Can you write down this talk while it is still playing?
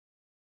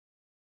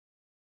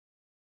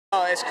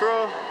It's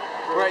Krue.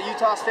 We're at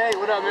Utah State.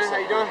 What up, man? How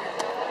you doing?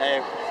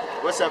 Hey,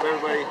 what's up,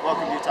 everybody?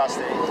 Welcome to Utah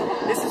State.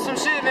 This is some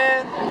shit,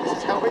 man.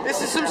 This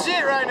is some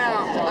shit right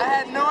now. I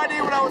had no idea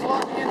what I was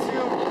walking into.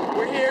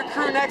 We're here,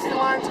 Krue next in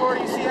line tour.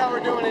 You see how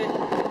we're doing it.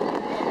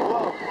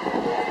 Whoa.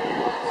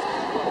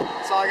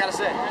 That's all I gotta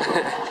say.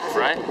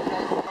 Right?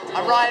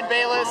 I'm Ryan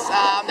Bayless.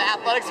 I'm the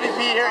athletics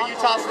VP here at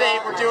Utah State.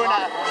 We're doing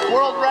a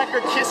world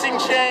record kissing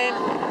chain.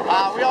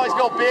 We always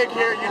go big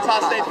here at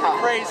Utah State. We're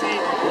crazy,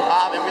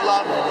 and we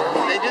love.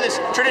 They do this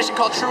tradition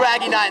called True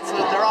Aggie Night, so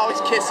they're always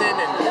kissing,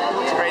 and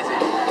it's crazy.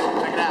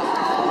 Check it out.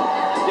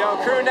 Yo,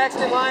 Krue next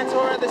in line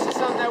tour. This is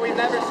something that we've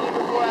never seen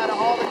before out of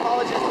all the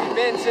colleges we've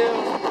been to.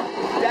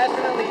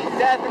 Definitely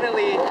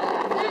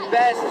the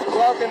best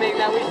welcoming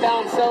that we've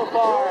found so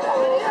far.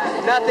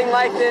 Nothing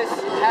like this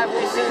have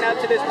we seen up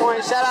to this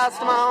point. Shout outs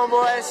to my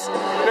homeboys.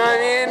 You know what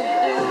I mean?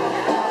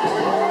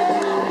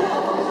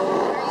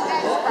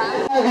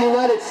 Of the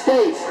United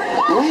States.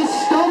 We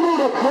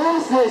stumbled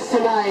across this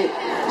tonight,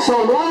 so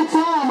one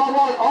time I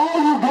want all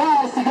you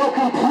guys to go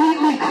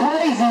completely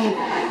crazy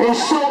and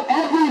show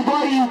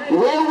everybody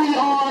where we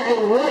are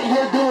and what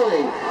you're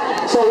doing.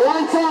 So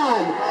one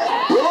time,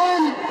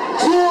 1,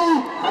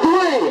 2,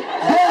 3,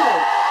 go!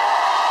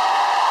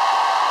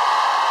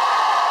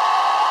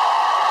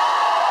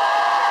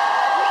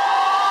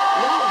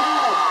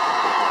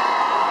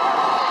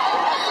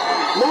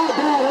 Not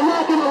bad, I'm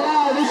not gonna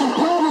lie, this is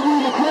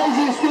probably the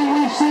craziest thing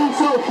we've seen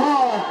so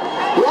far.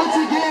 Once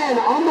again,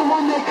 I'm the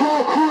one they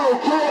call Krue,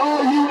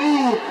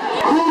 K.R.U.E.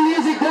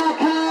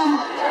 KrueMusic.com.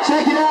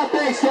 Check it out,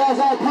 thanks guys,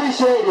 I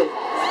appreciate it.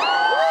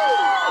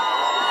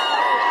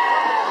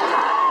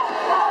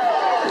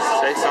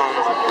 Say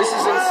something. This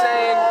is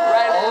insane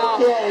right now.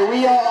 Okay,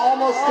 we are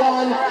almost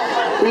done.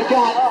 We've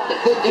got,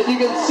 if you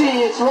can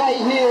see, it's right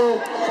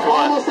here.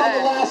 Almost on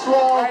the last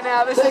row. Right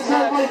now, this Thanks is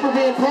everybody for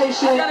being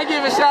patient. I gotta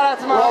give a shout out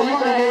to my Well, you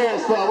homies already right hear here.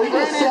 us, but we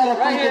just set a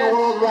freaking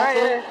world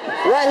record.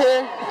 Right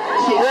here.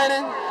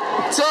 Brennan,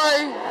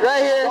 Tori,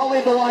 right here. Don't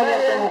leave the line right up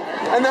here.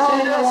 there. And the Stay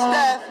in homegirl the line.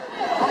 Steph,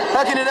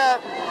 hooking it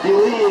up. You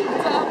lead.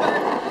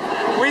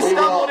 We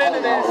stumbled into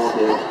this.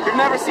 We've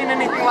never seen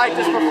anything like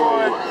this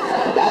before.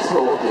 That's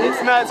what we'll do.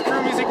 It's nuts.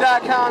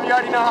 KrueMusic.com. You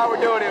already know how we're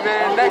doing it,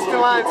 man. Next in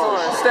line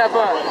tour. Step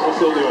up. We'll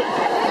still do it.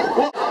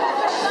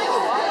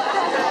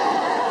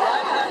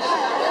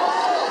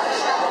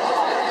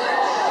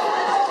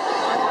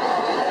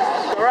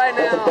 Right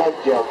That's a now, Doug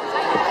joke.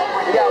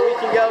 we got We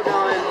Can Go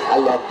going. I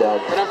love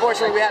Doug. But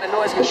unfortunately, we had a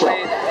noise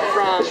complaint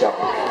from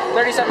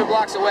 37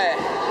 blocks away.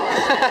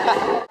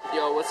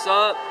 Yo, what's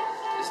up?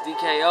 It's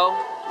DKO.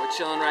 We're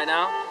chilling right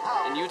now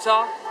in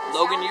Utah,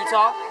 Logan,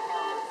 Utah.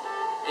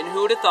 And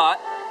who would have thought?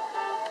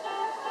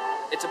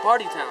 It's a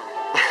party town.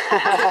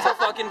 It's a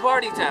fucking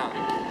party town.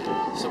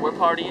 So we're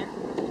partying.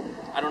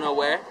 I don't know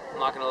where, I'm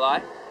not gonna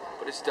lie,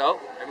 but it's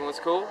dope. Everyone's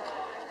cool.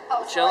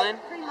 We're chilling,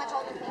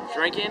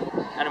 drinking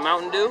at a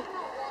Mountain Dew.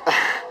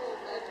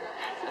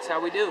 That's how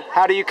we do.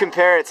 How do you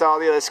compare it to all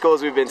the other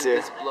schools we've been to?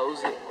 This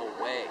blows it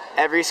away.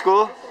 Every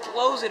school?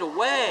 Blows it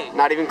away.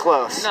 Not even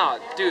close. No,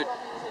 dude.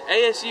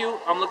 ASU,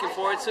 I'm looking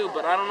forward to,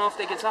 but I don't know if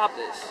they can top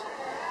this.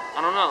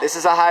 I don't know. This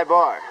is a high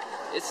bar.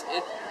 This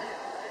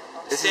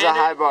is a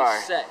high bar.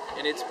 Is set,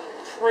 and it's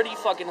pretty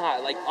fucking high.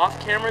 Like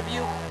off-camera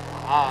view,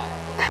 high.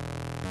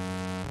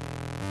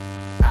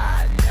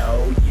 I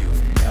know you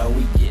know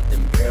we get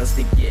them girls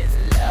to get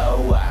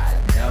low. I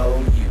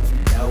know you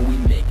know we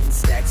making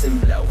stacks and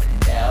blowing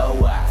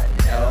dough. I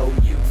know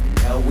you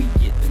know we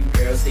get them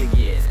girls to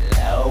get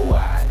low.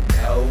 I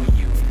know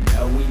you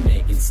know we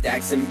making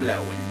stacks and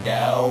blowing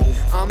dough.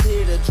 I'm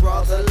here to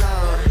draw the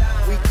line.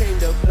 We came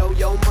to blow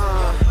your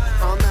mind.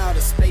 I'm out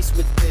of space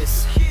with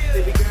this.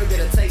 Baby girl, get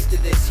a taste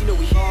of this. You know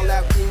we all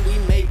out king, we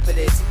made for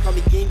this. Call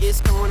me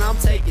Genghis Khan, I'm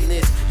taking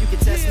this. You can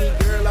test me,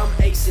 girl, I'm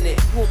acing it.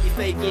 You won't be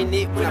faking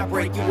it when I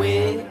break you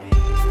in.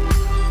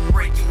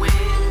 Break you in.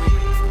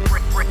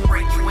 Break you in.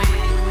 Break you in.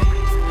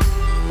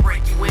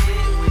 Break you in.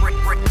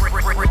 Break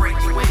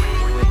you in.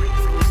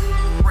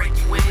 Break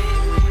you in.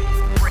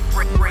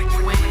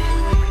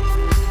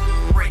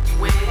 Break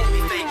you in.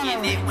 Be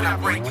faking it when I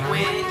break you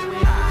in.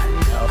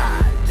 I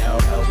know,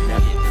 now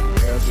get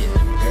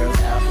them girls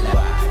out low.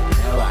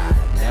 I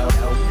know,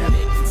 now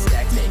making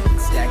stacks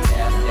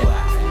out low. I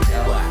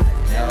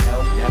know,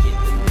 now get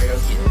them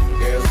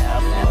girls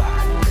out low.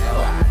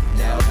 I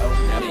know,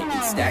 now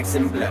making stacks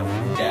and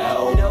blowing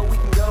dough. You know we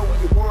can go where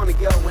you wanna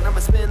go, and I'ma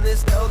spend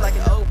this dough like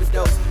an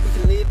overdose.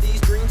 We can live these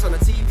dreams on a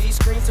TV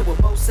screen, so we're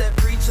both set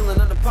free, chilling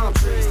under palm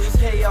trees.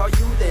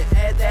 K.R.U, then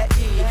add that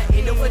E.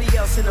 Ain't nobody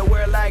else in the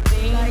world like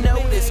me. You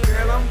know this,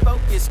 girl, I'm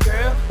focused,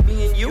 girl.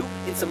 Me and you,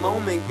 it's a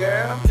moment,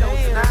 girl. Don't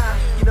deny,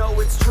 you know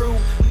it's true.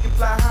 We can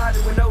fly high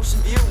to an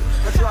ocean view,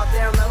 or drop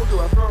down low to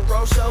a front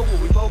row show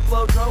where we both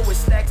blow throw with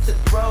stacks to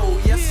throw.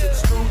 Yes,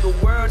 it's true, the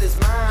world is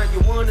mine.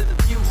 You're one of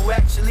the few who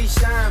actually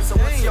shine. So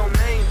what's your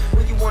name?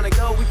 Where you wanna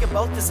go? We can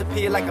both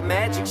disappear like a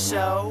magic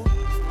show.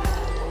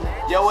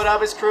 Yo, what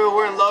up? It's Krue.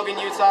 We're in Logan,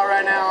 Utah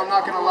right now. I'm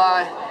not gonna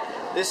lie.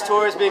 This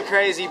tour has been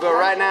crazy, but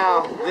right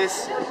now,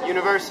 this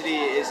university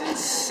is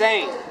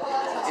insane.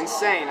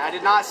 Insane. I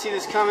did not see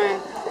this coming.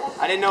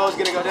 I didn't know it was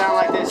gonna go down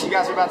like this. You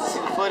guys are about to see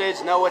the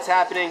footage, know what's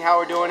happening, how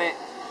we're doing it.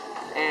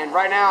 And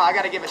right now, I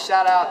gotta give a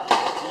shout out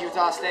to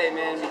Utah State,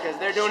 man, because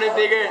they're doing it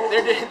bigger.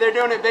 They're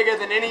doing it bigger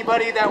than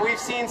anybody that we've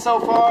seen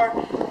so far.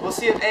 We'll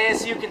see if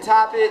ASU can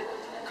top it.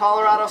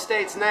 Colorado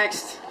State's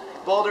next.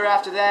 Boulder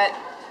after that.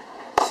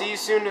 See you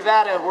soon,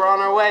 Nevada. We're on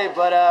our way.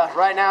 But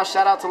right now,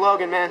 shout out to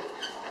Logan, man.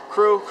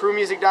 Krue,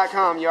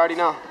 KR.com. You already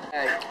know.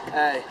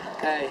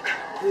 Hey.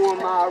 Who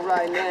am I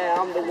right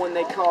now? I'm the one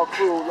they call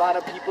Krue. A lot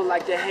of people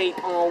like to hate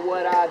on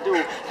what I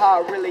do. I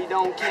really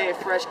don't care.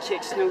 Fresh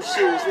kicks, new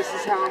shoes. This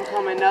is how I'm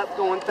coming up,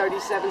 going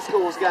 37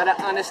 schools. Gotta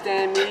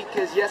understand me,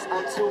 cause yes,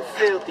 I'm too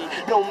filthy.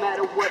 No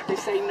matter what they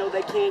say, no,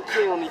 they can't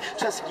kill me.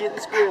 Just getting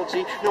squeal,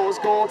 G. No one's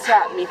gonna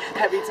top me.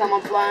 Every time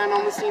I'm flying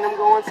on the scene, I'm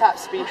going top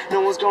speed.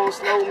 No one's gonna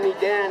slow me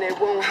down, it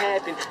won't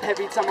happen.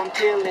 Every time I'm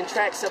killing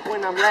tracks up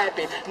when I'm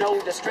rapping. No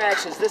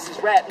distractions, this is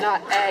rap,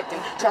 not acting.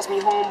 Trust me,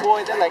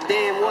 homeboy, they're like,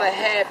 damn, what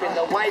happened?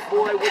 The white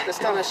boy with the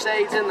stunner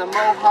shades and the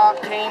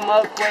mohawk came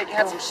up quick,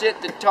 had some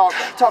shit to talk.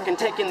 Talking,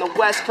 taking the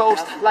West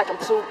Coast like I'm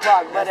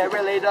Tupac, but it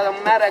really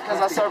doesn't matter,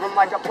 cause I serve them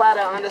like a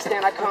platter.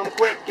 Understand I come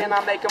quick and I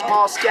make them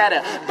all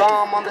scatter.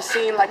 Bomb on the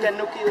scene like a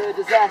nuclear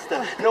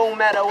disaster. No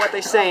matter what they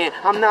saying,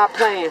 I'm not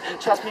playing.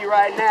 Trust me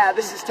right now,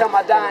 this is till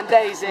my dying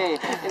days in.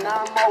 And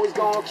I'm always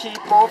gonna keep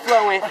on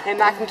flowing,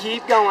 and I can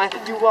keep going.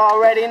 You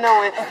already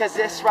know it, cause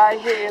this right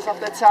here is off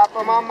the top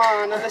of my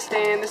mind.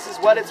 Understand this is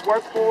what it's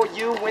worth for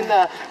you in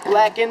the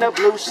black and the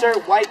blue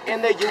shirt, white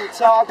in the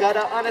Utah.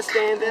 Gotta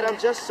understand that I'm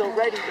just so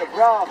ready to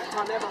brawl.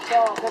 I'll never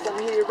fall cause I'm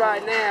here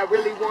right now.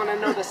 Really wanna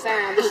know the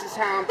sound. This is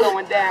how I'm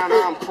going down.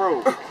 I'm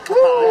Krue.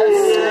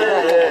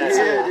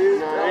 Yeah,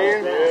 dude.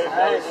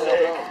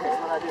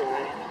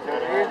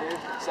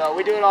 So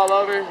we do it all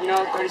over, you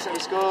know, 37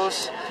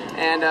 schools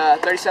and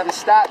 37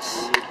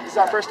 stops. This is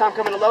our first time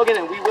coming to Logan,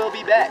 and we will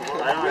be back. We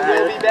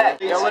will be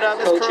back. Yo, what up,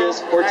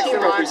 coaches or team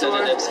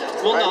representatives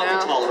will not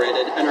be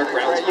tolerated, and our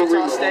grounds will be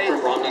removed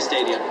from Romney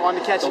Stadium.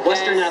 The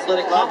Western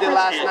Athletic Conference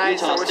and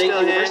Utah State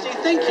University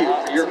thank you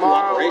for your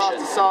cooperation.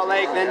 Tomorrow, Salt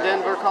Lake, then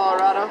Denver,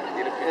 Colorado.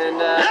 And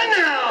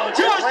now,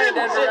 to our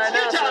students, it's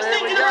Utah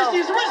State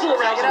University's original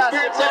Rebel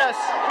Spirit Song.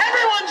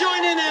 Everyone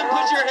join in and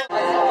put your hands.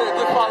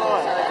 Good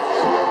follow-up.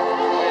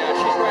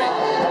 She's right.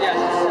 Yeah.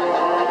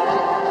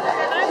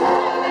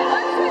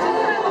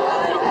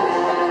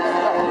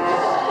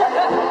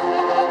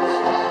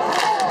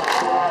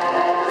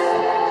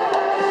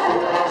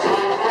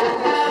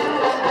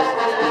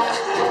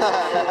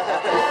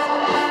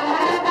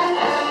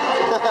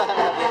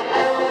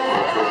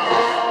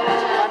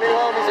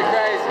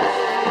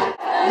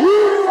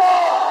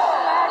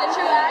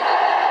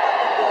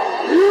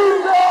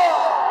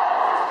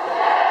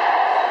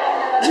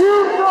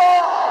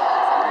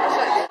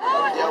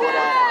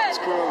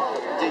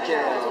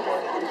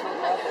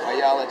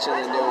 Y'all let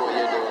chillin' do what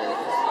you're doing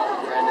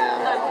right now.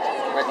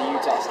 We're at the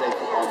Utah State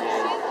football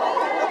game.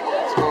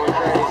 It's going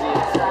crazy.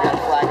 We got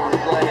the flag on the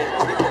play.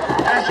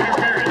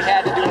 We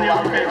had to do a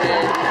lot of it,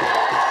 man.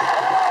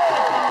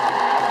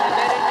 And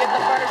they didn't get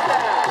the first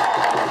down.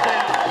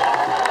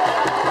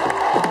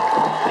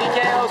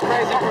 DKO's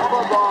crazy for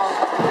football.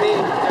 I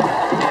mean,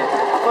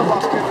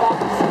 football's good.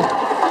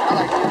 I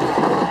like it.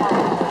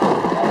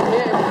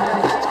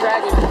 Yeah, it's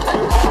dragging.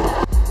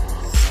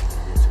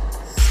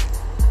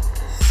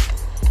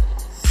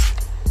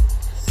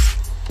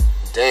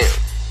 Damn.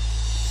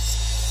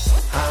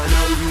 I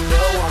know you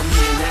know I'm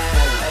here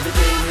now.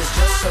 Everything is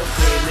just so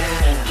clear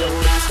now.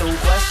 Don't ask, don't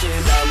question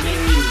about me.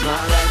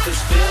 My life is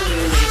filled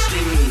in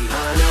HD.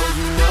 I know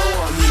you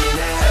know I'm here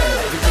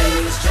now.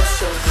 Everything is just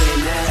so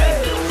clear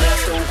now. Don't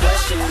ask, don't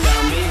question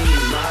about me.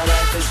 My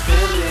life is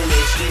filled in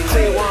HD.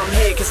 Clear why I'm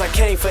here, cause I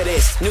came for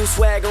this. New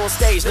swag on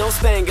stage, no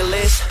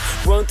Spanglish.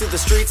 Run through the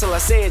streets of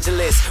Los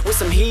Angeles with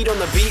some heat on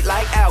the beat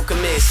like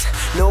Alchemist.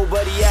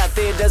 Nobody out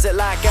there does it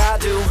like I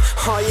do.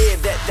 Oh yeah,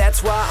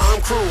 that's why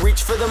I'm Krue.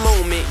 Reach for the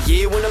moment,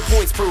 yeah, when the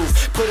points prove.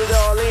 Put it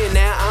all in,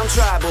 now I'm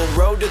tribal.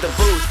 Road to the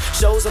booth,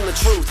 shows them the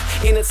truth.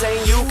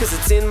 Entertain you, cause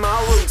it's in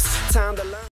my roots. Time to learn.